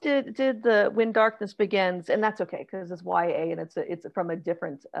 someone else did the When Darkness Begins, and that's okay, because it's YA and it's from a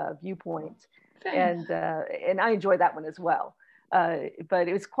different viewpoint. And I enjoy that one as well. But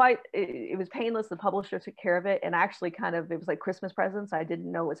it was painless. The publisher took care of it, and actually it was like Christmas presents. I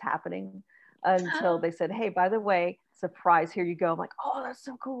didn't know what was happening until they said, hey, by the way, surprise, here you go. I'm like, oh, that's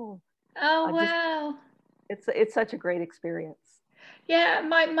so cool. Oh, wow. It's such a great experience. Yeah,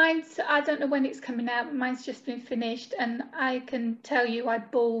 mine's, I don't know when it's coming out, but mine's just been finished, and I can tell you I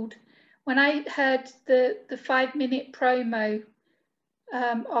bawled when I heard the 5-minute promo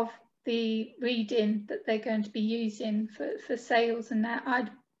of the reading that they're going to be using for sales and that.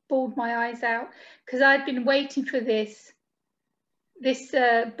 I'd bawled my eyes out, because I'd been waiting for this. This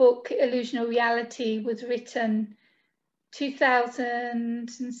book, Illusional Reality, was written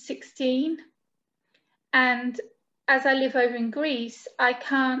 2016, and as I live over in Greece, I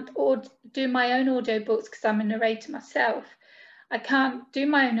can't do my own audiobooks because I'm a narrator myself. I can't do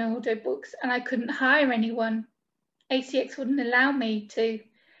my own audiobooks, and I couldn't hire anyone. ACX wouldn't allow me to.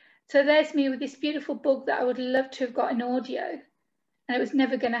 So there's me with this beautiful book that I would love to have got in audio, and it was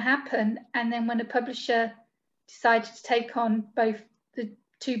never going to happen. And then when a publisher decided to take on both the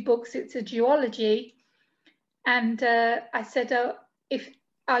 2 books, it's a duology, and I said, oh,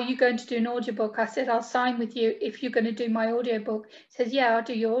 are you going to do an audiobook? I said, I'll sign with you if you're going to do my audiobook. He says, yeah, I'll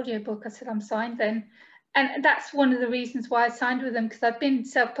do your audiobook. I said, I'm signed then. And that's one of the reasons why I signed with them, because I've been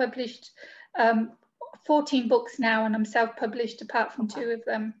self-published 14 books now, and I'm self-published apart from 2 of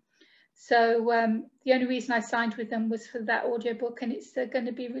them. So the only reason I signed with them was for that audiobook, and it's going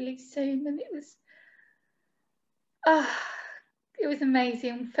to be released soon. And it was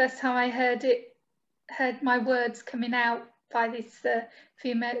amazing. First time I heard my words coming out by this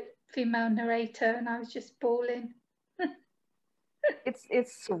female narrator, and I was just bawling. It's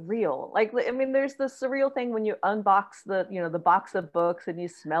surreal. Like, I mean, there's the surreal thing when you unbox the box of books and you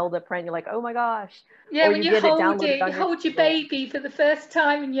smell the print, you're like, oh my gosh. Yeah, when you hold your baby for the first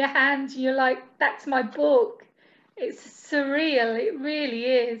time in your hands, you're like, that's my book. It's surreal. It really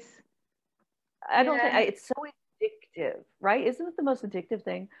is. I don't think it's so addictive, right? Isn't it the most addictive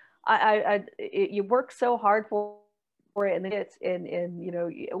thing? You work so hard for it, and it's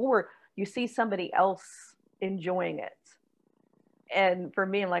or you see somebody else enjoying it, and for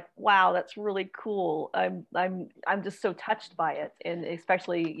me, I'm like, wow, that's really cool. I'm just so touched by it, and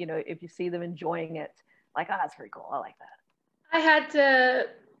especially if you see them enjoying it, like, oh, that's very cool. I like that. I had,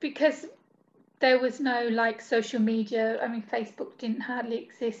 because there was no like social media. I mean, Facebook didn't hardly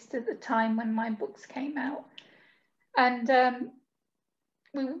exist at the time when my books came out. And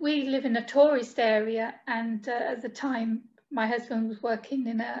we live in a tourist area. And at the time, my husband was working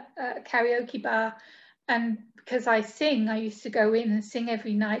in a karaoke bar. And because I sing, I used to go in and sing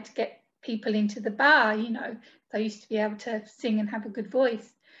every night to get people into the bar, you know. I used to be able to sing and have a good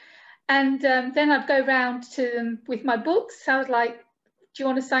voice. And then I'd go round to them with my books. I was like, do you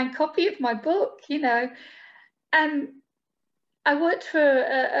want a signed copy of my book? You know, and I worked for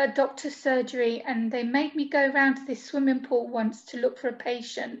a doctor's surgery, and they made me go round to this swimming pool once to look for a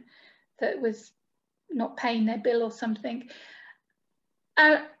patient that was not paying their bill or something.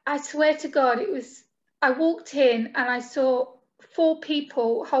 And I swear to God, I walked in and I saw 4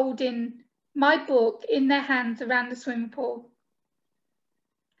 people holding my book in their hands around the swimming pool.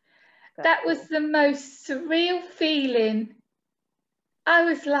 That was the most surreal feeling. I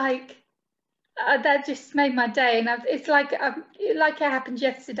was like, that just made my day. And it's like it happened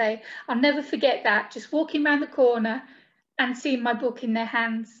yesterday. I'll never forget that. Just walking around the corner and seeing my book in their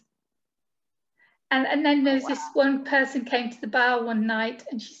hands. And then there's this one person came to the bar one night,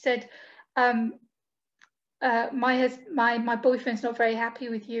 and she said, my boyfriend's not very happy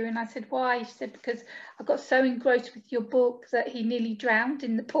with you. And I said, why? She said, because I got so engrossed with your book that he nearly drowned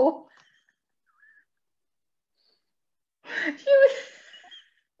in the pool.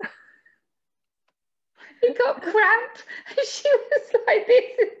 He got cramp, and she was like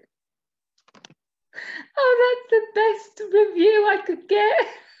this. Oh, that's the best review I could get.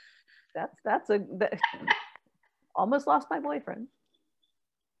 That almost lost my boyfriend.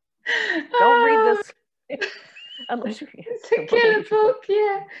 Don't read this unless you. It's a killer book.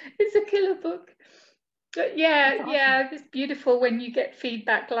 Yeah, it's a killer book. But yeah, awesome. Yeah, it's beautiful when you get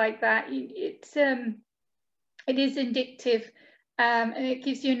feedback like that. It is indicative, and it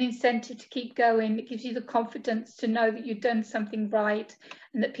gives you an incentive to keep going. It gives you the confidence to know that you've done something right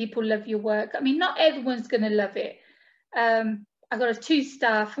and that people love your work. I mean, not everyone's going to love it. I got a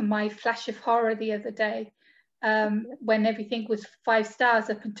 2-star for my Flash of Horror the other day, when everything was 5 stars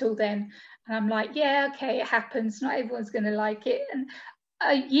up until then. And I'm like, yeah, okay, it happens. Not everyone's going to like it. And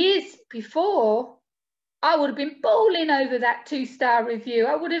years before, I would have been bawling over that 2-star review.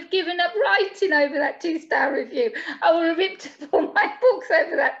 I would have given up writing over that 2-star review. I would have ripped up all my books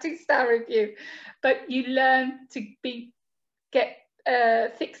over that 2-star review. But you learn to get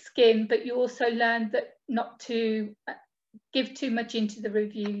thick skin, but you also learn that not to give too much into the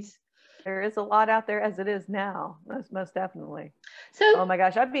reviews. There is a lot out there as it is now, most definitely. So, oh my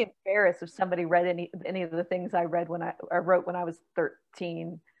gosh, I'd be embarrassed if somebody read any of the things I wrote when I was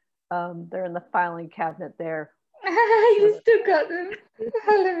 13. They're in the filing cabinet there. You still got them.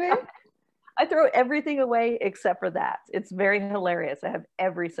 I throw everything away except for that. It's very hilarious. I have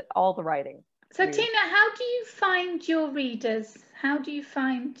all the writing. So Tina, how do you find your readers? How do you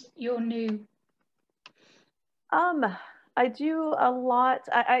find your new? I do a lot.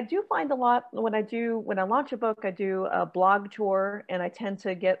 I do find a lot when I launch a book. I do a blog tour, and I tend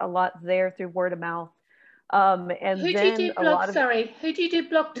to get a lot there through word of mouth. And who do you do blog? Sorry, who do you do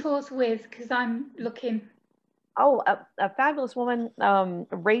blog tours with? Because I'm looking. Oh, a fabulous woman,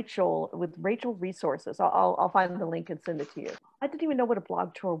 Rachel, with Rachel Resources. I'll find the link and send it to you. I didn't even know what a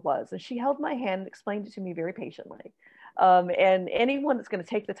blog tour was, and she held my hand and explained it to me very patiently. And anyone that's going to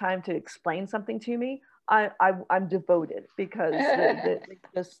take the time to explain something to me, I'm devoted, because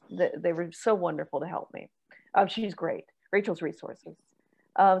they were so wonderful to help me. She's great. Rachel's Resources.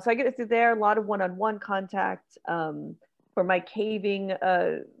 So I get it through there, a lot of one-on-one contact. For my caving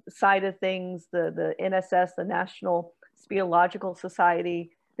side of things, the NSS, the National Speleological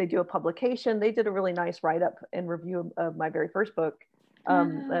Society, they do a publication. They did a really nice write-up and review of my very first book,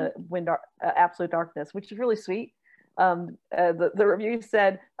 Absolute Darkness, which is really sweet. The review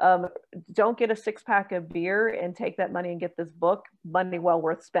said, don't get a 6-pack of beer and take that money and get this book, money well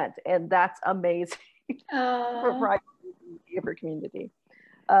worth spent. And that's amazing for every community.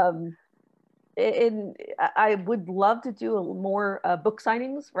 I would love to do more book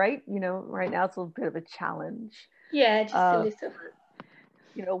signings, right? You know, right now it's a little bit of a challenge. Yeah, just a little.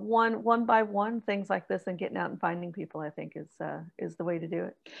 You know, one by one, things like this, and getting out and finding people, I think is the way to do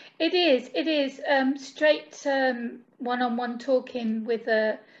it. It is. Straight one-on-one talking with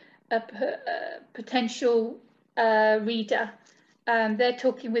a potential reader. They're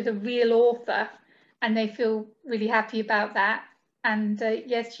talking with a real author, and they feel really happy about that. And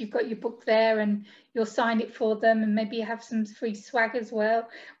yes, you've got your book there, and you'll sign it for them, and maybe you have some free swag as well.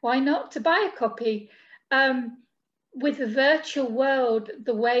 Why not to buy a copy? With the virtual world,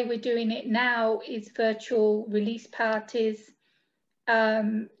 the way we're doing it now is virtual release parties,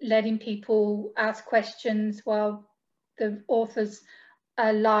 letting people ask questions while the authors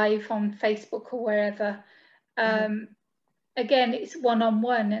are live on Facebook or wherever. Again, it's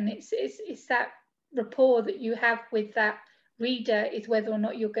one-on-one, and it's that rapport that you have with that reader is whether or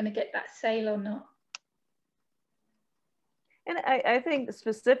not you're going to get that sale or not. And I think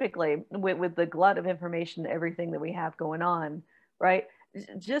specifically with the glut of information, everything that we have going on, right?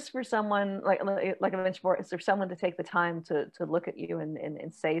 Just for someone, like I mentioned before, is there someone to take the time to look at you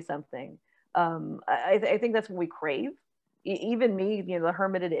and say something? I think that's what we crave. Even me, you know, the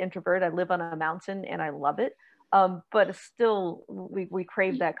hermited introvert, I live on a mountain and I love it. But still, we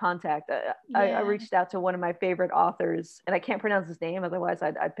crave that contact. I reached out to one of my favorite authors, and I can't pronounce his name, otherwise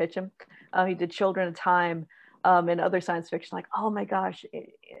I'd pitch him. He did Children of Time and other science fiction. Like, oh my gosh,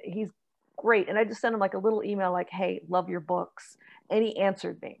 he's great. And I just sent him like a little email like, hey, love your books. And he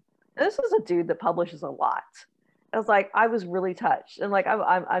answered me. And this is a dude that publishes a lot. I was like, I was really touched. And like,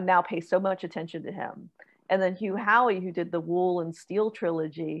 I now pay so much attention to him. And then Hugh Howey, who did the Wool and Steel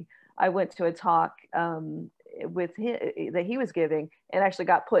trilogy, I went to a talk with him that he was giving, and actually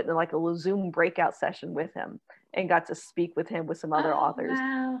got put in like a Zoom breakout session with him and got to speak with him with some other authors.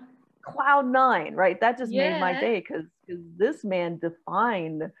 Wow. Cloud nine, right? That just made my day, because this man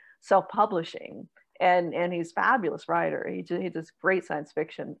defined self-publishing, and he's a fabulous writer. He does great science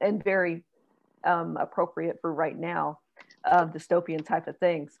fiction and very appropriate for right now, dystopian type of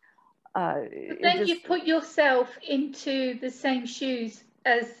things. But then you put yourself into the same shoes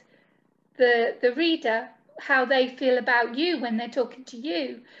as the reader, how they feel about you when they're talking to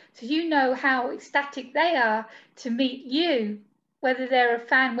you. So you know how ecstatic they are to meet you, whether they're a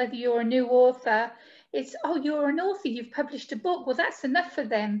fan, whether you're a new author. It's, oh, you're an author, you've published a book. Well, that's enough for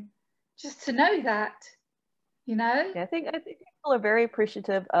them just to know that, you know? Yeah, I think people are very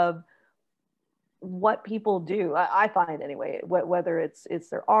appreciative of what people do. I find anyway, whether it's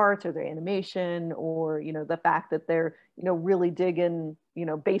their art or their animation, or, you know, the fact that they're, you know, really digging, you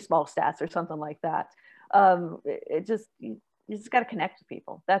know, baseball stats or something like that. You just got to connect with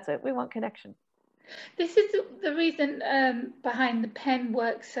people. That's it. We want connection. This is the reason behind the pen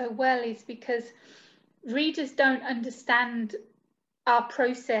works so well, is because readers don't understand our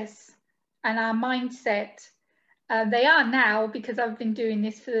process and our mindset. They are now, because I've been doing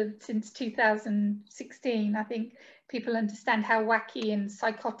this since 2016. I think people understand how wacky and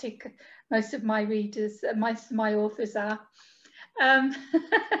psychotic most of my readers, most of my authors are. I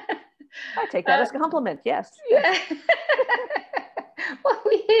take that as a compliment, yes. Yeah. Well,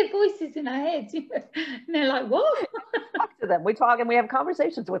 we hear voices in our heads, and they're like, what? Talk to them. We talk and we have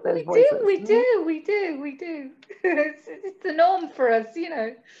conversations with those voices. We do. It's the norm for us, you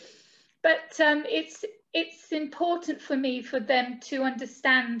know. But it's important for me for them to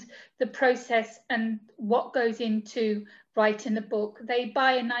understand the process and what goes into writing a book. They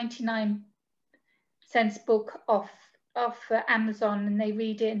buy a 99-cent book off Amazon, and they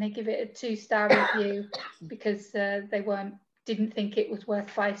read it and they give it a 2-star review because they didn't think it was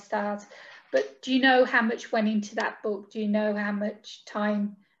worth 5 stars. But do you know how much went into that book? Do you know how much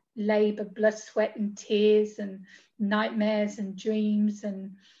time, labor, blood, sweat and tears and nightmares and dreams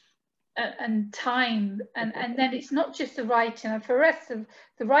and time, and then it's not just the writing. And for us, the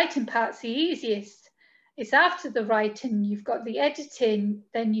writing part's the easiest. It's after the writing, you've got the editing,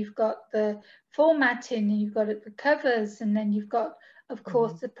 then you've got the formatting, and you've got the covers, and then you've got, of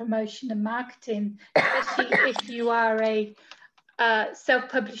course, the promotion and marketing. Especially if you are a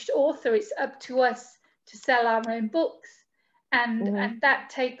self-published author, it's up to us to sell our own books, and that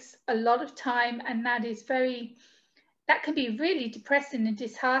takes a lot of time, and that can be really depressing and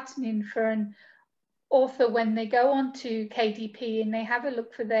disheartening for an author when they go on to KDP and they have a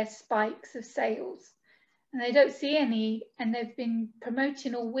look for their spikes of sales and they don't see any, and they've been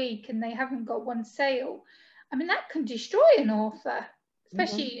promoting all week and they haven't got one sale. I mean, that can destroy an author,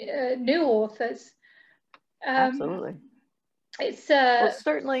 especially new authors. Absolutely. It's well,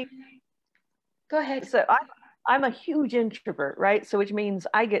 certainly. Go ahead. So I'm a huge introvert, right? So which means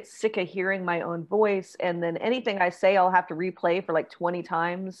I get sick of hearing my own voice, and then anything I say, I'll have to replay for like 20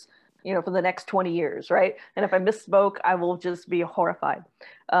 times, you know, for the next 20 years, right? And if I misspoke, I will just be horrified.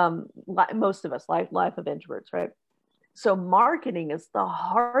 Most of us, life of introverts, right? So marketing is the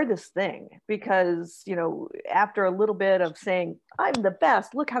hardest thing, because, you know, after a little bit of saying, I'm the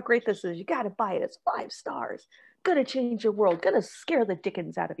best, look how great this is, you got to buy it, it's 5 stars, gonna change your world, gonna scare the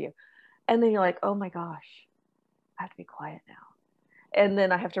dickens out of you. And then you're like, oh my gosh, I have to be quiet now. And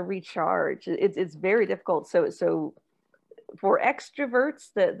then I have to recharge. It's very difficult. So for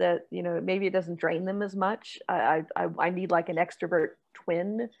extroverts that you know, maybe it doesn't drain them as much, I need like an extrovert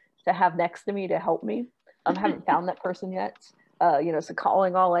twin to have next to me to help me. I haven't found that person yet. So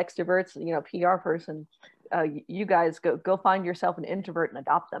calling all extroverts, PR person, you guys go find yourself an introvert and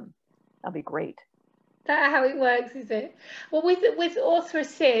adopt them. That'll be great. That's how it works, is it? Well, with Author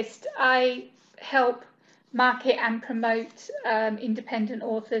Assist, I help market and promote independent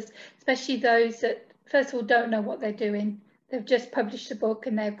authors, especially those that, first of all, don't know what they're doing. They've just published a book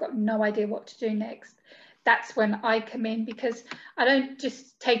and they've got no idea what to do next. That's when I come in, because I don't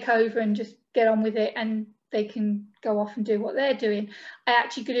just take over and just get on with it and they can go off and do what they're doing. I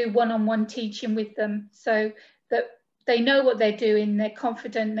actually do one-on-one teaching with them so that they know what they're doing, they're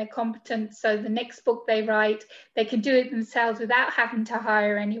confident, they're competent, so the next book they write, they can do it themselves without having to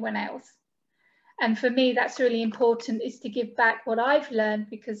hire anyone else. And for me, that's really important, is to give back what I've learned,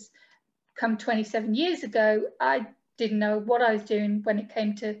 because come 27 years ago, I didn't know what I was doing when it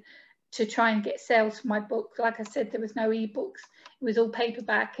came to try and get sales for my book. Like I said, there was no ebooks, it was all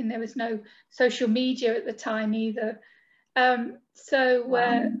paperback, and there was no social media at the time either.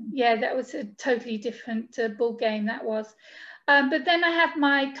 Yeah, that was a totally different ball game, that was. But then I have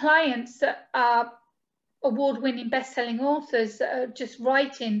my clients that are award-winning best-selling authors that are just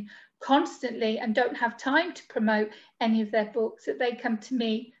writing constantly and don't have time to promote any of their books, that they come to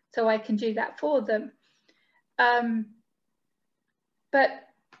me so I can do that for them. But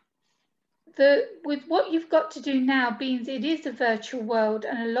with what you've got to do now, being it is a virtual world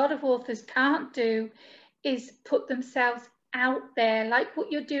and a lot of authors can't do, is put themselves out there, like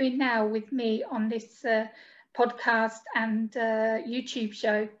what you're doing now with me on this podcast and YouTube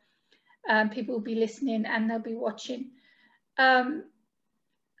show. People will be listening and they'll be watching. A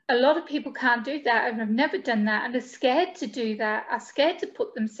lot of people can't do that and have never done that and are scared to do that, are scared to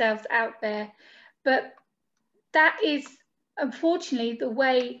put themselves out there. But that is, unfortunately,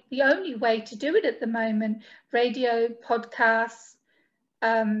 the only way to do it at the moment. Radio, podcasts,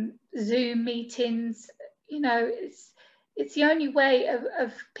 Zoom meetings, it's the only way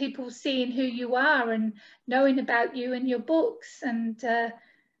of people seeing who you are and knowing about you and your books. And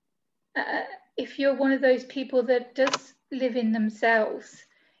if you're one of those people that does live in themselves,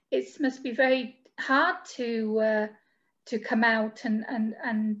 it must be very hard to come out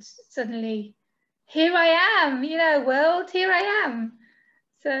and suddenly, here I am, world, here I am.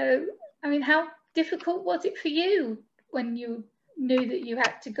 So, I mean, how difficult was it for you when you knew that you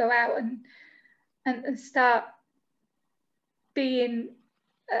had to go out and start being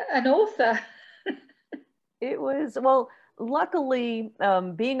an author? It was, well, luckily,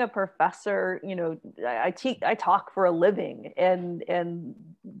 being a professor, I talk for a living, and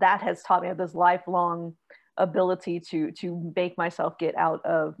that has taught me, I have this lifelong ability to make myself get out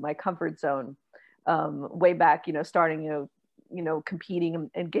of my comfort zone. Way back, starting, competing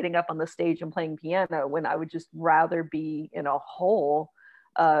and getting up on the stage and playing piano, when I would just rather be in a hole,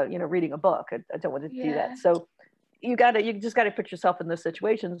 reading a book. I don't want to do that. So you just got to put yourself in those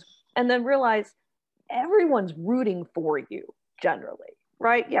situations and then realize everyone's rooting for you generally,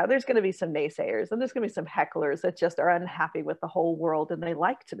 right? Yeah, there's going to be some naysayers and there's going to be some hecklers that just are unhappy with the whole world and they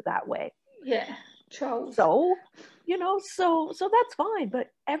like to that way. Yeah, trolls. So, so that's fine, but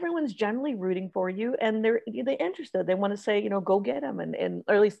everyone's generally rooting for you and they're interested. They want to say, go get them. And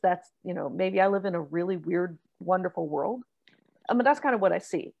or at least that's, maybe I live in a really weird, wonderful world. I mean, that's kind of what I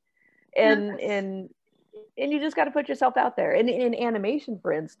see. And you just got to put yourself out there. And in animation,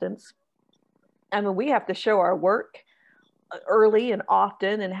 for instance, I mean, we have to show our work early and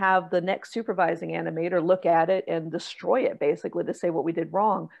often and have the next supervising animator look at it and destroy it, basically, to say what we did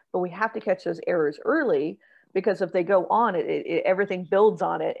wrong. But we have to catch those errors early, because if they go on, everything builds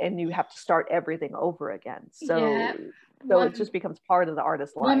on it and you have to start everything over again. So it just becomes part of the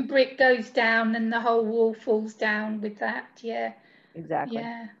artist's life. One brick goes down and the whole wall falls down with that. Yeah. Exactly.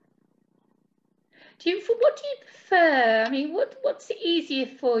 Yeah. What do you prefer? I mean, what's easier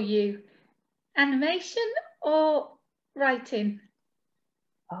for you? Animation or writing?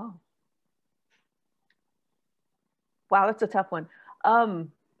 Oh. Wow, that's a tough one.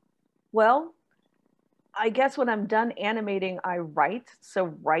 Well, I guess when I'm done animating, I write.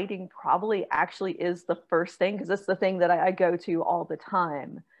 So writing probably actually is the first thing, because it's the thing that I go to all the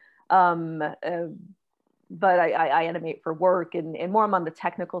time. But I animate for work, and more I'm on the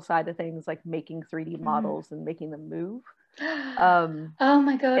technical side of things, like making 3D models and making them move. Oh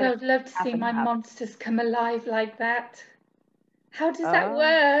my God, I would love to see my monsters come alive like that. How does that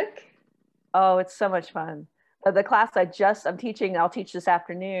work? Oh, it's so much fun. The class I'm teaching, I'll teach this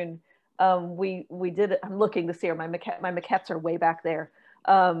afternoon. We did it. I'm looking to see her. My maquettes are way back there.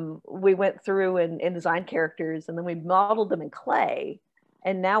 We went through and designed characters, and then we modeled them in clay,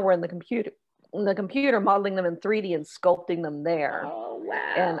 and now we're in the computer. the computer, modeling them in 3D and sculpting them there. Oh,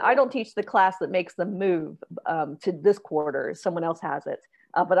 wow. And I don't teach the class that makes them move to this quarter. Someone else has it,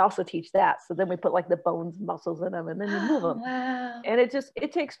 but I also teach that. So then we put like the bones and muscles in them and then you move them. Wow. And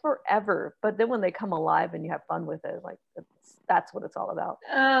it takes forever. But then when they come alive and you have fun with it, like that's what it's all about.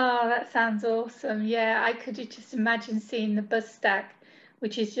 Oh, that sounds awesome. Yeah, I could just imagine seeing the buzz stack,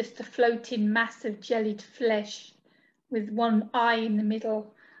 which is just a floating mass of jellied flesh with one eye in the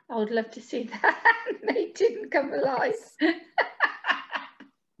middle. I would love to see that. They didn't come alive.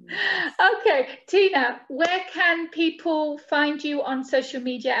 Okay, Tina, where can people find you on social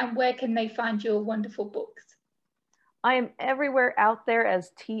media and where can they find your wonderful books? I am everywhere out there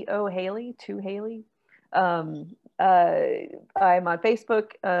as T.O. Haley, Haley. I'm on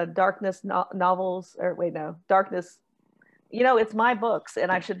Facebook, Darkness Novels, or wait, no, Darkness. You know, it's my books and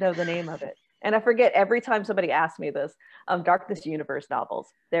I should know the name of it. And I forget every time somebody asks me this. Darkness Universe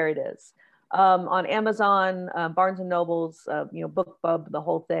Novels. There it is. On Amazon, Barnes and Nobles, BookBub, the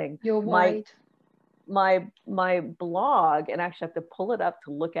whole thing. You're wide. My blog, and I actually have to pull it up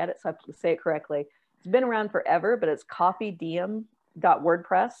to look at it so I have to say it correctly. It's been around forever, but it's coffeediem.wordpress.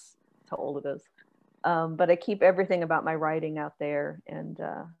 That's how old it is. But I keep everything about my writing out there, and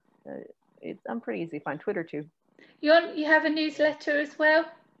I'm pretty easy to find. Twitter too. You have a newsletter as well?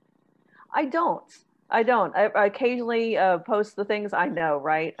 I don't. I occasionally post the things I know,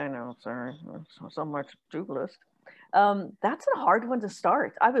 right? I know, sorry, so much to-do list. That's a hard one to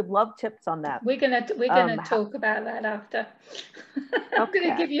start. I would love tips on that. We're gonna talk about that after. I'm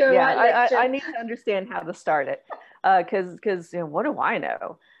gonna give you a right lecture. I need to understand how to start it, because what do I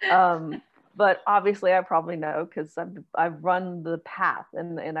know? But obviously I probably know because I've run the path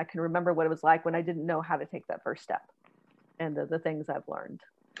and I can remember what it was like when I didn't know how to take that first step, and the things I've learned.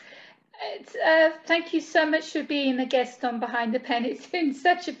 Thank you so much for being a guest on Behind the Pen. It's been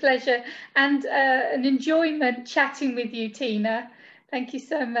such a pleasure and an enjoyment chatting with you, Tina. Thank you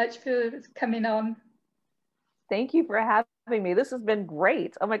so much for coming on. Thank you for having me. This has been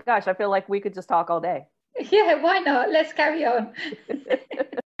great. Oh my gosh, I feel like we could just talk all day. Yeah, why not? Let's carry on.